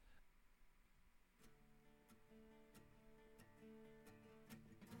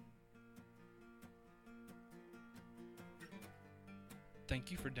Thank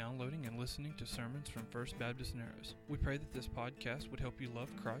you for downloading and listening to sermons from First Baptist Narrows. We pray that this podcast would help you love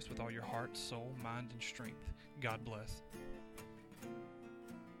Christ with all your heart, soul, mind, and strength. God bless.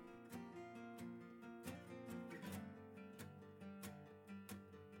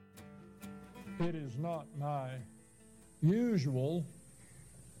 It is not my usual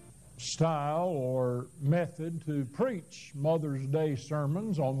style or method to preach Mother's Day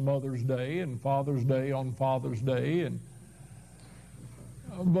sermons on Mother's Day and Father's Day on Father's Day,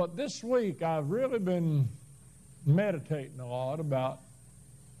 but this week I've really been meditating a lot about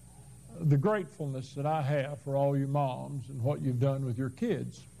the gratefulness that I have for all you moms and what you've done with your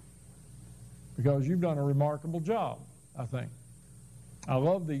kids, because you've done a remarkable job, I think. I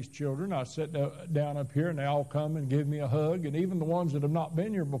love these children. I sit down up here and they all come and give me a hug, and even the ones that have not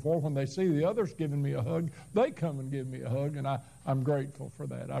been here before, when they see the others giving me a hug, they come and give me a hug, and I'm grateful for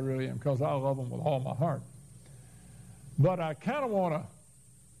that. I really am, because I love them with all my heart. But I kind of want to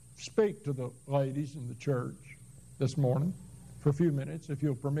speak to the ladies in the church this morning for a few minutes, if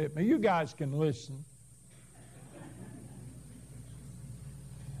you'll permit me. You guys can listen.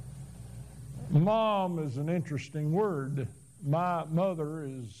 Mom is an interesting word. My mother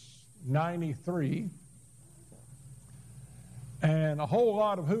is 93, and a whole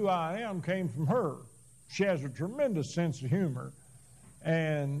lot of who I am came from her. She has a tremendous sense of humor,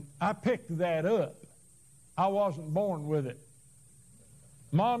 and I picked that up. I wasn't born with it.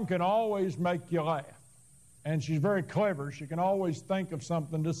 Mom can always make you laugh, and she's very clever. She can always think of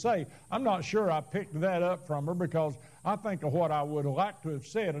something to say. I'm not sure I picked that up from her, because I think of what I would have liked to have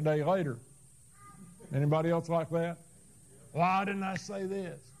said a day later. Anybody else like that? Why didn't I say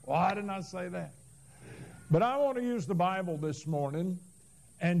this? Why didn't I say that? But I want to use the Bible this morning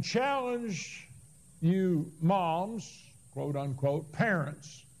and challenge you moms, quote unquote,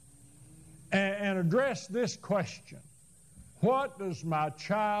 parents, and address this question. What does my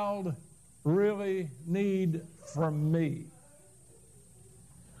child really need from me?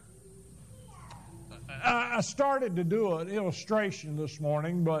 I started to do an illustration this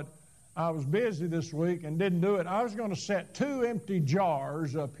morning, but I was busy this week and didn't do it. I was going to set 2 empty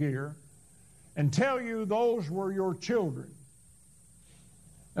jars up here and tell you those were your children.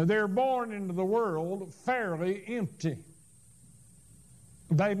 And they're born into the world fairly empty.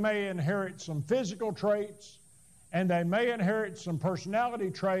 They may inherit some physical traits, and they may inherit some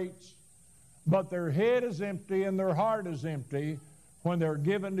personality traits, but their head is empty and their heart is empty when they're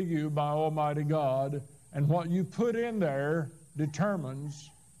given to you by Almighty God, and what you put in there determines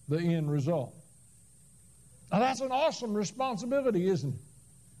the end result. Now that's an awesome responsibility, isn't it?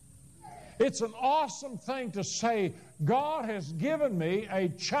 It's an awesome thing to say, God has given me a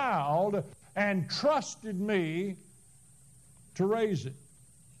child and trusted me to raise it.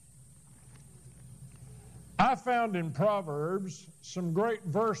 I found in Proverbs some great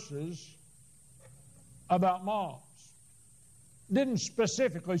verses about moms. Didn't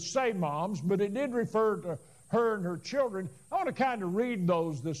specifically say moms, but it did refer to her and her children. I want to kind of read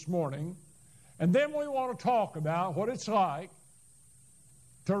those this morning, and then we want to talk about what it's like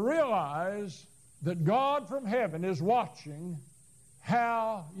to realize that God from heaven is watching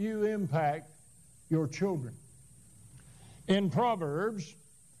how you impact your children. In Proverbs,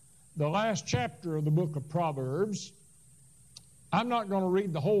 the last chapter of the book of Proverbs, I'm not going to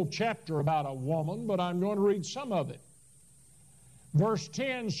read the whole chapter about a woman, but I'm going to read some of it. Verse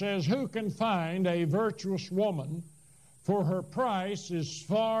 10 says, "Who can find a virtuous woman? For her price is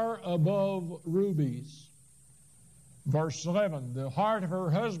far above rubies." Verse 11, "The heart of her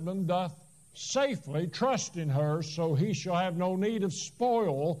husband doth safely trust in her, so he shall have no need of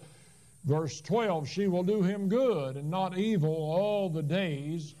spoil." Verse 12, "She will do him good and not evil all the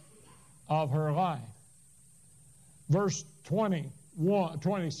days of her life." Verse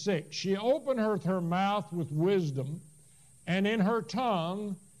 26, "She openeth her mouth with wisdom, and in her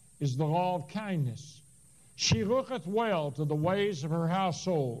tongue is the law of kindness. She looketh well to the ways of her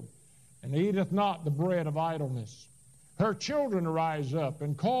household, and eateth not the bread of idleness. Her children arise up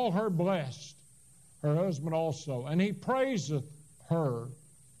and call her blessed, her husband also, and he praiseth her."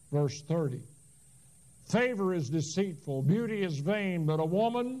 Verse 30, "Favor is deceitful, beauty is vain, but a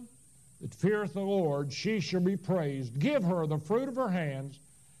woman that feareth the Lord, she shall be praised. Give her the fruit of her hands,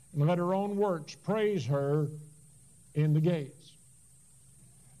 and let her own works praise her in the gates."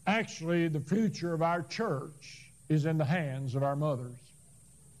 Actually, the future of our church is in the hands of our mothers.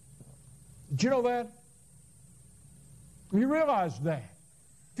 Did you know that? You realize that?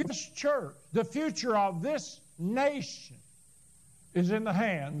 This church, the future of this nation, is in the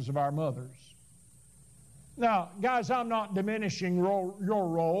hands of our mothers. Now, guys, I'm not diminishing your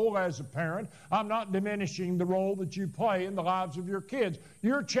role as a parent. I'm not diminishing the role that you play in the lives of your kids.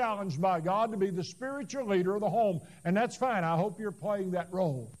 You're challenged by God to be the spiritual leader of the home, and that's fine. I hope you're playing that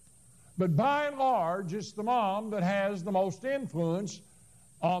role. But by and large, it's the mom that has the most influence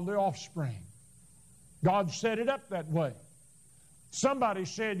on the offspring. God set it up that way. Somebody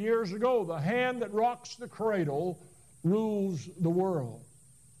said years ago, the hand that rocks the cradle rules the world.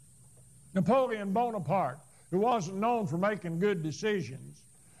 Napoleon Bonaparte, who wasn't known for making good decisions,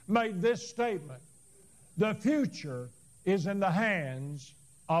 made this statement: the future is in the hands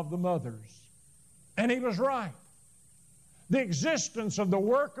of the mothers. And he was right. The existence of the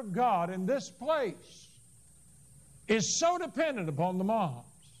work of God in this place is so dependent upon the moms.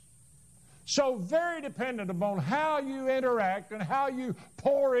 So very dependent upon how you interact and how you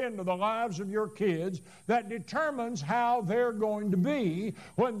pour into the lives of your kids that determines how they're going to be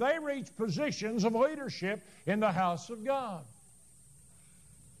when they reach positions of leadership in the house of God.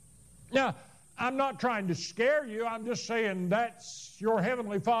 Now, I'm not trying to scare you. I'm just saying that's your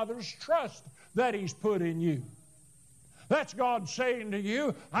Heavenly Father's trust that He's put in you. That's God saying to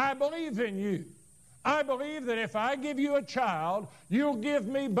you, I believe in you. I believe that if I give you a child, you'll give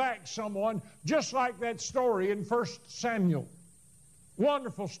me back someone just like that story in 1 Samuel.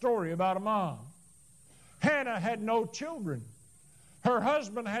 Wonderful story about a mom. Hannah had no children. Her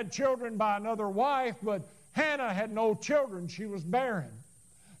husband had children by another wife, but Hannah had no children. She was barren.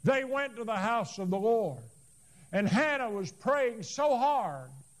 They went to the house of the Lord. And Hannah was praying so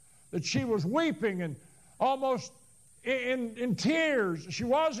hard that she was weeping and almost in tears. She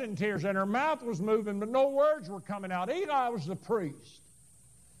was in tears, and her mouth was moving, but no words were coming out. Eli was the priest.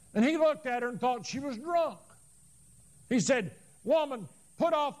 And he looked at her and thought she was drunk. He said, woman,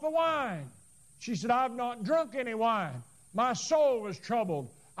 put off the wine. She said, I've not drunk any wine. My soul is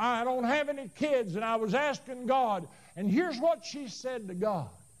troubled. I don't have any kids, and I was asking God. And here's what she said to God.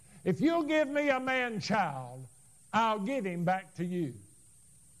 If you'll give me a man-child, I'll give him back to you.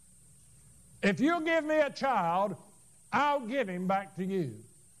 If you'll give me a child, I'll give him back to you.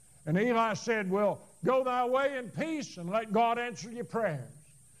 And Eli said, well, go thy way in peace and let God answer your prayers.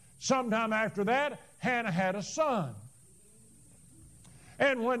 Sometime after that, Hannah had a son.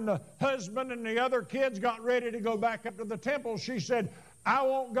 And when the husband and the other kids got ready to go back up to the temple, she said, I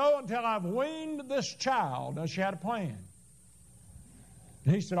won't go until I've weaned this child. Now, she had a plan.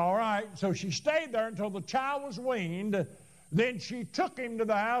 And he said, all right. So she stayed there until the child was weaned. Then she took him to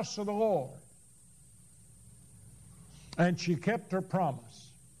the house of the Lord. And she kept her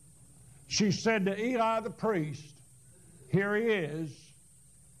promise. She said to Eli the priest, here he is,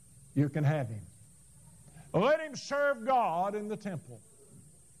 you can have him. Let him serve God in the temple.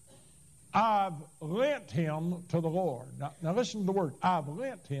 I've lent him to the Lord. Now listen to the word. I've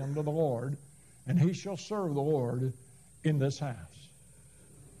lent him to the Lord, and he shall serve the Lord in this house.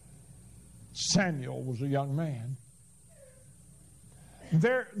 Samuel was a young man.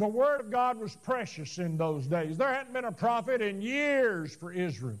 The Word of God was precious in those days. There hadn't been a prophet in years for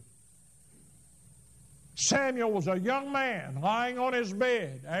Israel. Samuel was a young man lying on his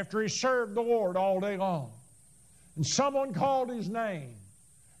bed after he served the Lord all day long. And someone called his name.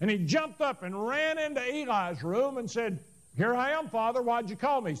 And he jumped up and ran into Eli's room and said, here I am, Father. Why'd you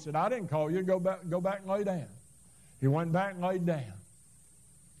call me? He said, I didn't call you. Go back and lay down. He went back and laid down.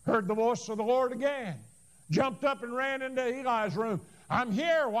 Heard the voice of the Lord again. Jumped up and ran into Eli's room. I'm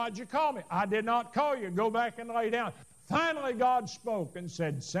here. Why'd you call me? I did not call you. Go back and lay down. Finally, God spoke and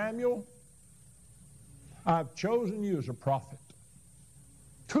said, Samuel, I've chosen you as a prophet.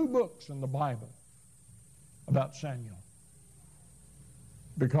 2 books in the Bible about Samuel.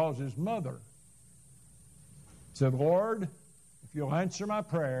 Because his mother said, Lord, if you'll answer my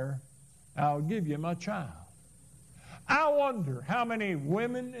prayer, I'll give you my child. I wonder how many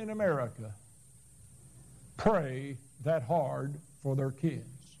women in America pray that hard for their kids.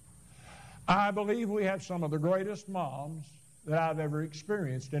 I believe we have some of the greatest moms that I've ever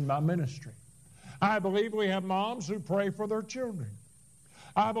experienced in my ministry. I believe we have moms who pray for their children.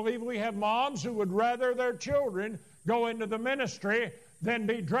 I believe we have moms who would rather their children go into the ministry than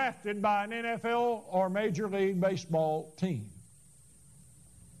be drafted by an NFL or Major League Baseball team.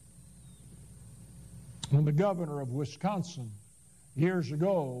 When the governor of Wisconsin years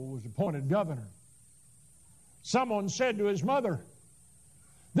ago was appointed governor, someone said to his mother,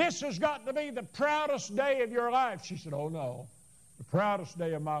 this has got to be the proudest day of your life. She said, oh no, the proudest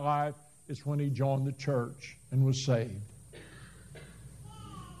day of my life is when he joined the church and was saved.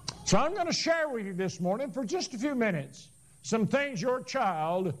 So I'm going to share with you this morning for just a few minutes some things your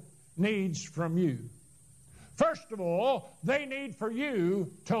child needs from you. First of all, they need for you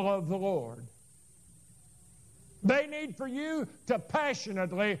to love the Lord. They need for you to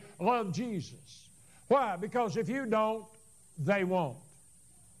passionately love Jesus. Why? Because if you don't, they won't.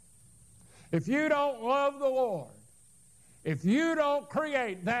 If you don't love the Lord, if you don't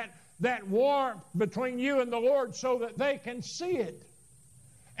create that warmth between you and the Lord so that they can see it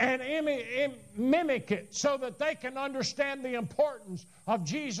and mimic it so that they can understand the importance of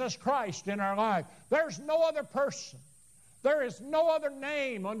Jesus Christ in our life, there's no other person, there is no other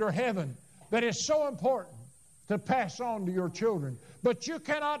name under heaven that is so important to pass on to your children. But you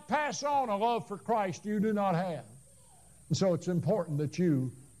cannot pass on a love for Christ you do not have. And so it's important that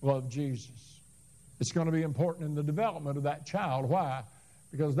you love Jesus. It's going to be important in the development of that child. Why?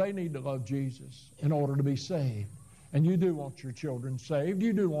 Because they need to love Jesus in order to be saved. And you do want your children saved.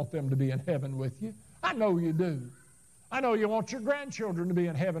 You do want them to be in heaven with you. I know you do. I know you want your grandchildren to be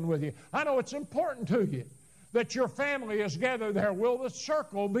in heaven with you. I know it's important to you that your family is gathered there. Will the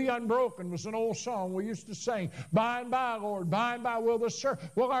circle be unbroken was an old song we used to sing. By and by, Lord, by and by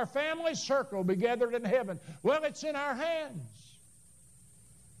will our family circle be gathered in heaven? Well, it's in our hands.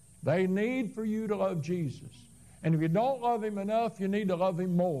 They need for you to love Jesus. And if you don't love Him enough, you need to love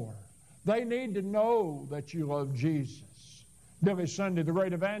Him more. They need to know that you love Jesus. Billy Sunday, the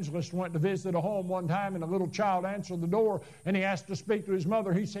great evangelist, went to visit a home one time, and a little child answered the door, and he asked to speak to his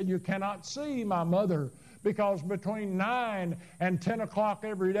mother. He said, "You cannot see my mother, because between 9 and 10 o'clock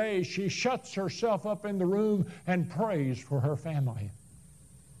every day, she shuts herself up in the room and prays for her family."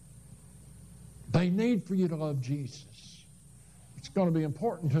 They need for you to love Jesus. It's going to be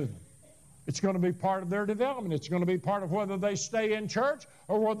important to them. It's going to be part of their development. It's going to be part of whether they stay in church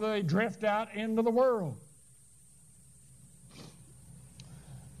or whether they drift out into the world.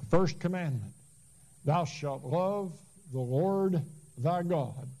 The first commandment, thou shalt love the Lord thy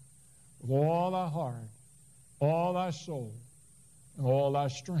God with all thy heart, all thy soul, and all thy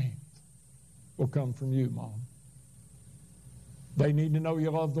strength, will come from you, Mom. They need to know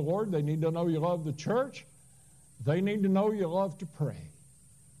you love the Lord. They need to know you love the church. They need to know you love to pray.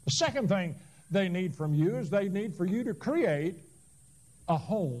 The second thing they need from you is they need for you to create a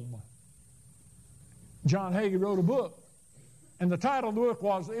home. John Hagee wrote a book, and the title of the book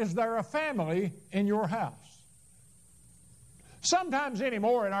was, Is There a Family in Your House? Sometimes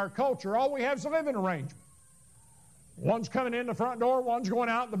anymore in our culture, all we have is a living arrangement. One's coming in the front door, one's going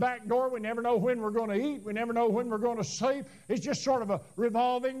out the back door. We never know when we're going to eat. We never know when we're going to sleep. It's just sort of a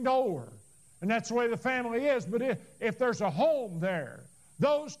revolving door. And that's the way the family is. But if there's a home there,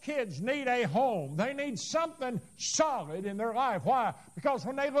 those kids need a home. They need something solid in their life. Why? Because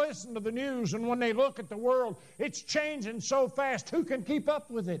when they listen to the news and when they look at the world, it's changing so fast. Who can keep up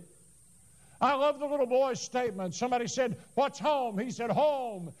with it? I love the little boy's statement. Somebody said, "What's home?" He said,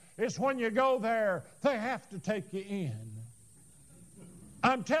 "Home is when you go there, they have to take you in."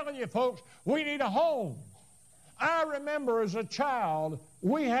 I'm telling you, folks, we need a home. I remember as a child,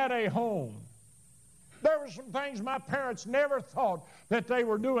 we had a home. There were some things my parents never thought that they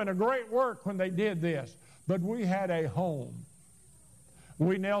were doing a great work when they did this. But we had a home.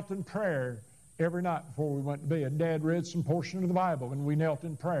 We knelt in prayer every night before we went to bed. Dad read some portion of the Bible, and we knelt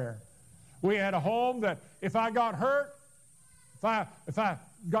in prayer. We had a home that if I got hurt, if I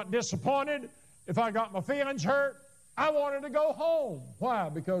got disappointed, if I got my feelings hurt, I wanted to go home. Why?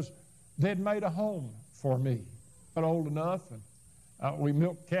 Because they'd made a home for me. Got old enough, and we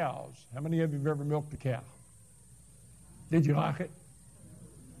milked cows. How many of you have ever milked a cow? Did you like it?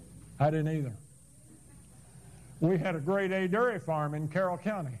 I didn't either. We had a grade A dairy farm in Carroll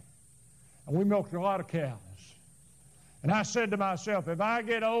County, and we milked a lot of cows. And I said to myself, if I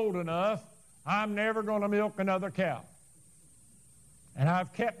get old enough, I'm never going to milk another cow. And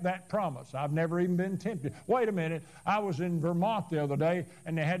I've kept that promise. I've never even been tempted. Wait a minute. I was in Vermont the other day,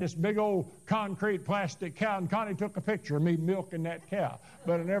 and they had this big old concrete plastic cow, and Connie took a picture of me milking that cow,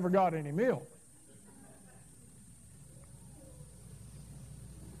 but I never got any milk.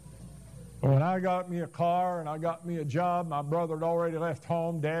 When I got me a car and I got me a job, my brother had already left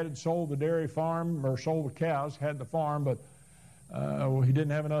home. Dad had sold the dairy farm, or sold the cows, had the farm, but he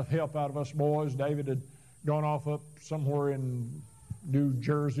didn't have enough help out of us boys. David had gone off up somewhere in New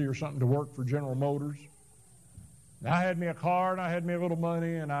Jersey or something to work for General Motors. And I had me a car and I had me a little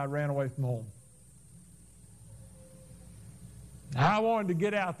money, and I ran away from home. And I wanted to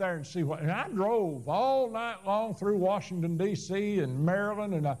get out there and see what, and I drove all night long through Washington, D.C. and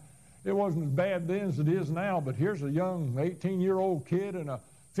Maryland, and it wasn't as bad then as it is now, but here's a young 18-year-old kid in a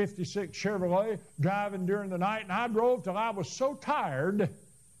 56 Chevrolet driving during the night, and I drove till I was so tired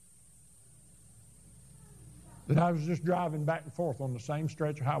that I was just driving back and forth on the same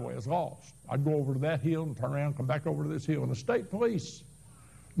stretch of highway. I was lost. I'd go over to that hill and turn around and come back over to this hill. And the state police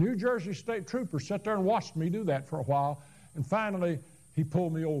New Jersey State Trooper sat there and watched me do that for a while, and finally he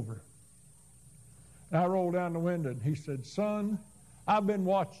pulled me over. And I rolled down the window, and he said, "Son, I've been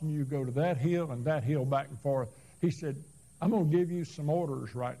watching you go to that hill and that hill back and forth." He said, "I'm going to give you some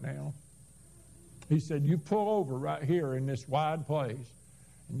orders right now." He said, "You pull over right here in this wide place,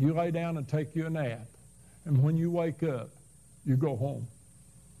 and you lay down and take you a nap. And when you wake up, you go home."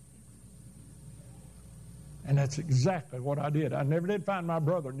 And that's exactly what I did. I never did find my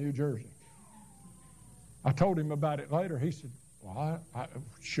brother in New Jersey. I told him about it later. He said, "Well, I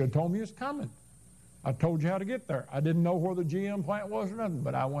should have told me it's coming. I told you how to get there." I didn't know where the GM plant was or nothing,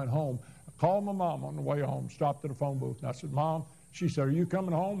 but I went home. I called my mom on the way home, stopped at a phone booth, and I said, "Mom," she said, "Are you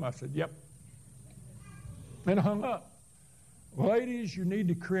coming home?" I said, "Yep." And I hung up. Ladies, you need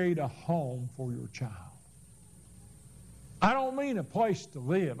to create a home for your child. I don't mean a place to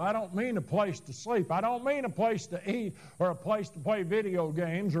live. I don't mean a place to sleep. I don't mean a place to eat or a place to play video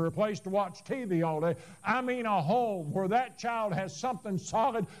games or a place to watch TV all day. I mean a home where that child has something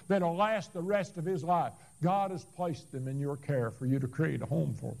solid that will last the rest of his life. God has placed them in your care for you to create a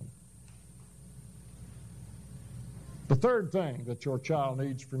home for them. The third thing that your child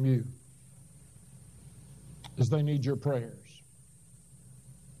needs from you is they need your prayers.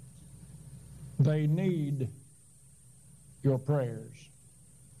 They need your prayers.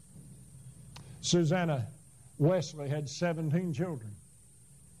 Susanna Wesley had 17 children.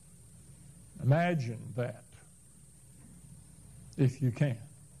 Imagine that, if you can.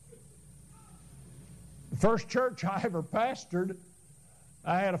 The first church I ever pastored,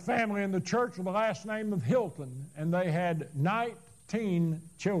 I had a family in the church with the last name of Hilton, and they had 19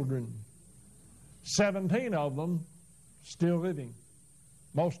 children. 17 of them still living.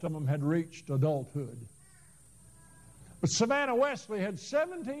 Most of them had reached adulthood. But Savannah Wesley had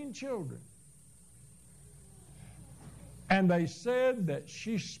 17 children. And they said that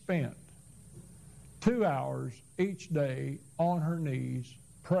she spent 2 hours each day on her knees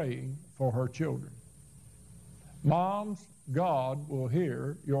praying for her children. Moms, God will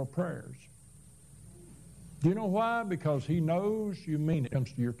hear your prayers. Do you know why? Because He knows you mean it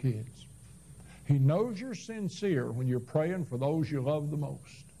comes to your kids. He knows you're sincere when you're praying for those you love the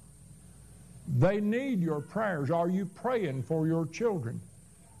most. They need your prayers. Are you praying for your children?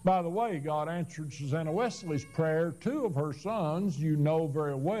 By the way, God answered Susanna Wesley's prayer. 2 of her sons, you know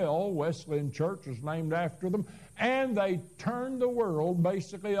very well, Wesleyan Church is named after them, and they turned the world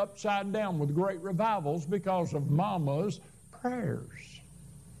basically upside down with great revivals because of Mama's prayers.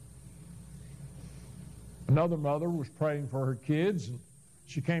 Another mother was praying for her kids, and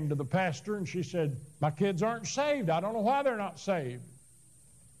she came to the pastor and she said, "My kids aren't saved. I don't know why they're not saved.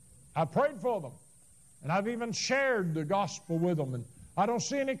 I prayed for them, and I've even shared the gospel with them, and I don't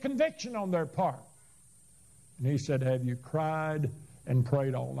see any conviction on their part." And he said, "Have you cried and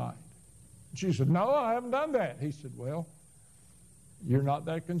prayed all night?" And she said, "No, I haven't done that." He said, "Well, you're not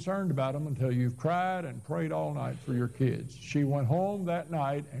that concerned about them until you've cried and prayed all night for your kids." She went home that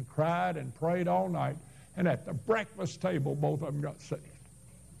night and cried and prayed all night, and at the breakfast table, both of them got saved.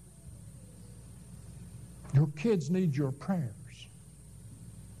 Your kids need your prayers.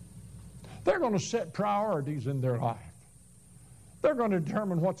 They're going to set priorities in their life. They're going to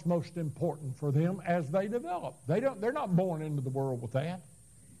determine what's most important for them as they develop. They're not born into the world with that.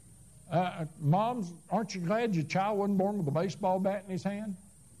 Moms, aren't you glad your child wasn't born with a baseball bat in his hand?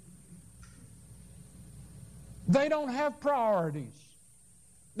 They don't have priorities.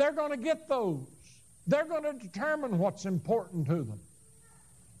 They're going to get those. They're going to determine what's important to them.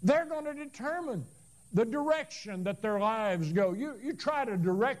 They're going to determine the direction that their lives go. You try to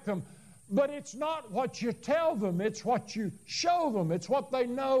direct them, but it's not what you tell them, it's what you show them. It's what they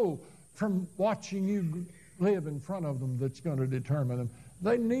know from watching you live in front of them that's going to determine them.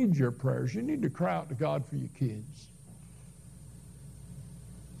 They need your prayers. You need to cry out to God for your kids.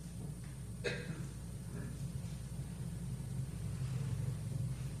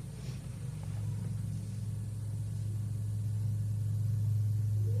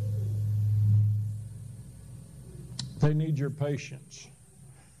 They need your patience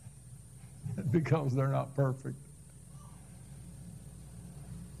because they're not perfect.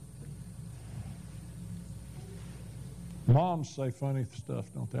 Moms say funny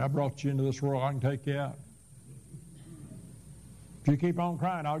stuff, don't they? "I brought you into this world, I can take you out. If you keep on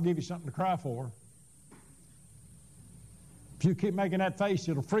crying, I'll give you something to cry for. If you keep making that face,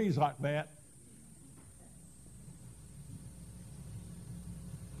 it'll freeze like that."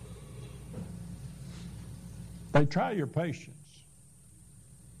 They try your patience.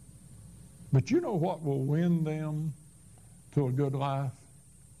 But you know what will win them to a good life?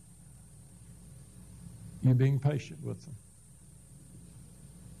 You being patient with them.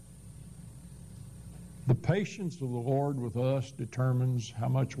 The patience of the Lord with us determines how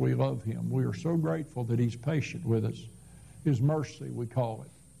much we love Him. We are so grateful that He's patient with us. His mercy, we call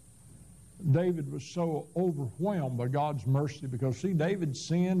it. David was so overwhelmed by God's mercy because, see, David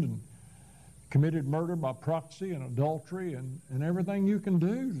sinned and committed murder by proxy and adultery and everything you can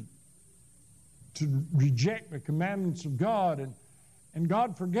do to reject the commandments of God. And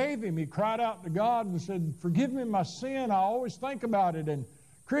God forgave him. He cried out to God and said, "Forgive me my sin. I always think about it. And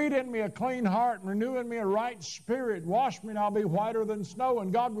create in me a clean heart and renew in me a right spirit. Wash me and I'll be whiter than snow."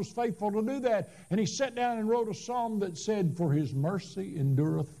 And God was faithful to do that. And he sat down and wrote a psalm that said, "For His mercy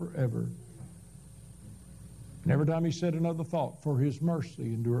endureth forever." And every time he said another thought, "For His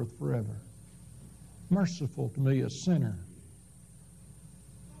mercy endureth forever." Merciful to me, a sinner.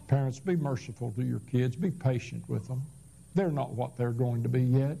 Parents, be merciful to your kids. Be patient with them. They're not what they're going to be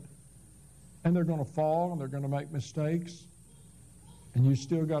yet. And they're going to fall and they're going to make mistakes. And you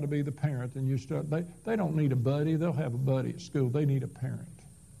still got to be the parent. And they don't need a buddy. They'll have a buddy at school. They need a parent.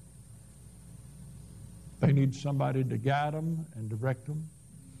 They need somebody to guide them and direct them.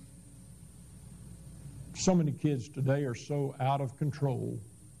 So many kids today are so out of control.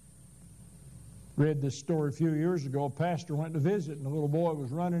 Read this story a few years ago. A pastor went to visit, and the little boy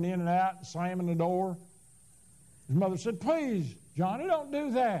was running in and out, slamming the door. His mother said, "Please, Johnny, don't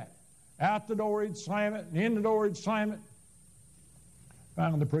do that." Out the door he'd slam it, and in the door he'd slam it.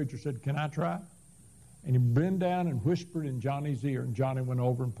 Finally, the preacher said, "Can I try?" And he bent down and whispered in Johnny's ear, and Johnny went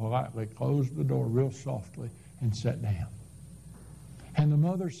over and politely closed the door real softly and sat down. And the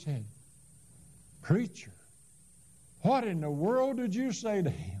mother said, "Preacher, what in the world did you say to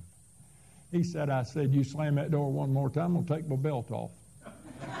him?" He said, "I said, you slam that door one more time, I'll take my belt off."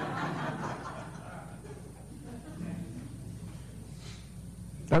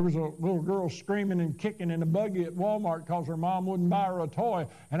 There was a little girl screaming and kicking in a buggy at Walmart because her mom wouldn't buy her a toy.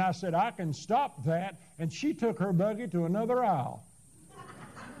 And I said, "I can stop that." And she took her buggy to another aisle.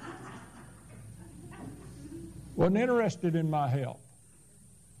 Wasn't interested in my help.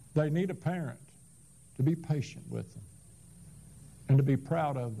 They need a parent to be patient with them and to be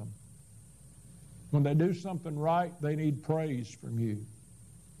proud of them. When they do something right, they need praise from you.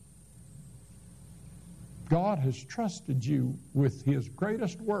 God has trusted you with His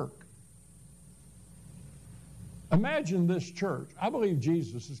greatest work. Imagine this church. I believe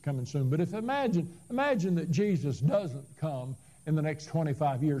Jesus is coming soon, but imagine that Jesus doesn't come in the next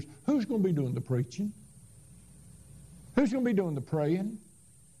 25 years. Who's going to be doing the preaching? Who's going to be doing the praying?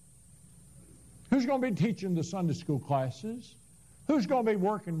 Who's going to be teaching the Sunday school classes? Who's going to be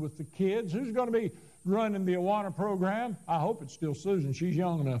working with the kids? Who's going to be running the Awana program? I hope it's still Susan. She's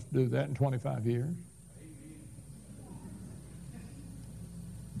young enough to do that in 25 years.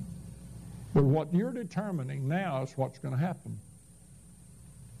 But what you're determining now is what's going to happen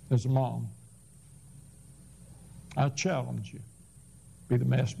as a mom. I challenge you. Be the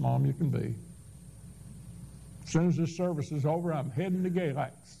best mom you can be. As soon as this service is over, I'm heading to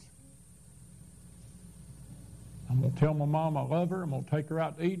Galax. I'm going to tell my mom I love her. I'm going to take her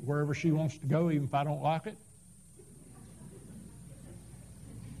out to eat wherever she wants to go, even if I don't like it.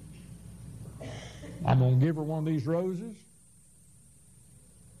 I'm going to give her one of these roses.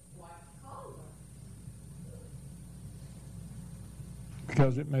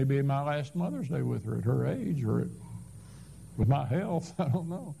 Because it may be my last Mother's Day with her at her age or with my health. I don't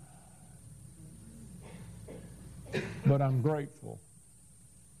know. But I'm grateful.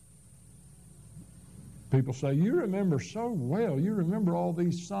 People say, "You remember so well. You remember all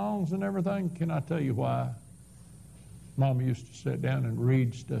these songs and everything." Can I tell you why? Mama used to sit down and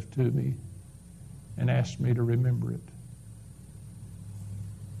read stuff to me and ask me to remember it.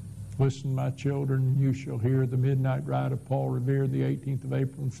 "Listen, my children, you shall hear the midnight ride of Paul Revere, the 18th of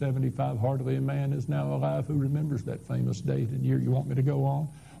April in 75. Hardly a man is now alive who remembers that famous date and year." You want me to go on?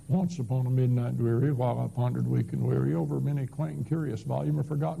 "Once upon a midnight dreary, while I pondered weak and weary over many quaint and curious volume of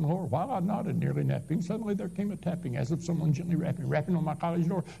forgotten lore, while I nodded nearly napping, suddenly there came a tapping as of someone gently rapping on my college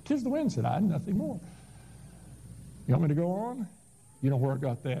door. 'Tis the wind," said I, and nothing more. You want me to go on? You know where I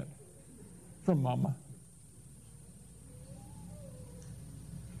got that? From Mama.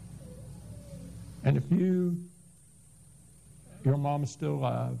 And if your mama's still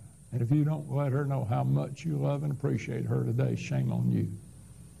alive, and if you don't let her know how much you love and appreciate her today, shame on you.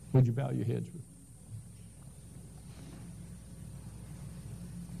 Would you bow your heads with me?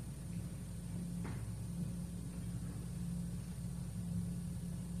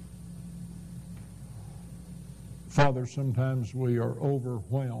 Father, sometimes we are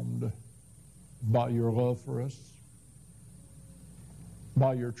overwhelmed by your love for us,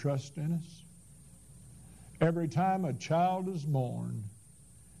 by your trust in us. Every time a child is born,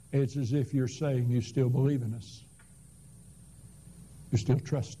 it's as if you're saying you still believe in us. You still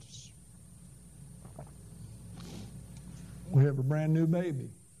trust us. We have a brand new baby.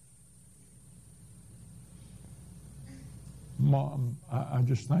 Mom, I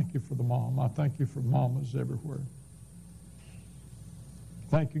just thank you for the mom. I thank you for mamas everywhere.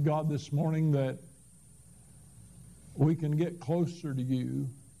 Thank you, God, this morning that we can get closer to you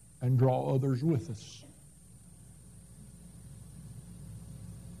and draw others with us.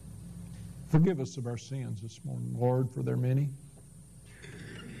 Forgive us of our sins this morning, Lord, for they're many.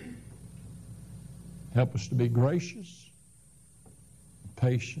 Help us to be gracious,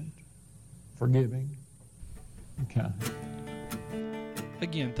 patient, forgiving, and kind.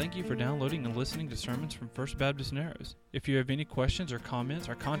 Again, thank you for downloading and listening to sermons from First Baptist Narrows. If you have any questions or comments,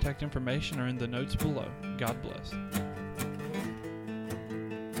 our contact information are in the notes below. God bless.